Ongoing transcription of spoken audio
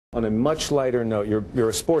On a much lighter note, you're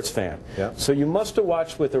a sports fan, Yeah. so you must have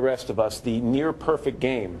watched with the rest of us the near-perfect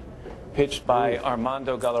game pitched by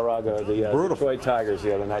Armando Galarraga, the Detroit Tigers,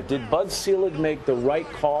 the other night. Did Bud Selig make the right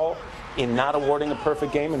call in not awarding a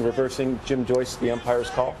perfect game and reversing Jim Joyce, the umpire's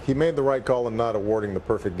call? He made the right call in not awarding the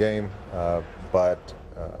perfect game, but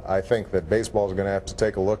I think that baseball is going to have to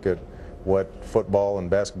take a look at what football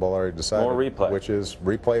and basketball already decided. More replay. Which is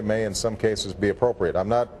replay may in some cases be appropriate. I'm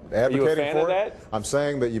not advocating Are you a fan for of that? I'm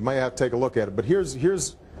saying that you may have to take a look at it. But here's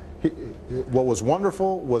what was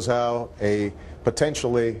wonderful was how a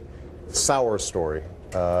potentially sour story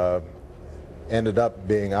ended up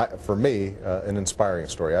being, for me, an inspiring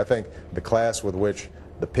story. I think the class with which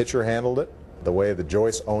the pitcher handled it, the way that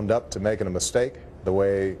Joyce owned up to making a mistake, the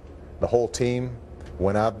way the whole team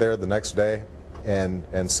went out there the next day and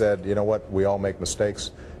said, you know what, we all make mistakes,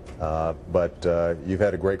 but you've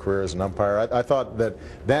had a great career as an umpire. I thought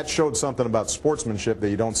that showed something about sportsmanship that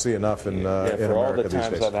you don't see enough in America these days. For all the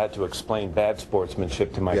times I've had to explain bad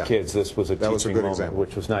sportsmanship to my kids, this was a teaching moment,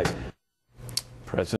 which was nice. President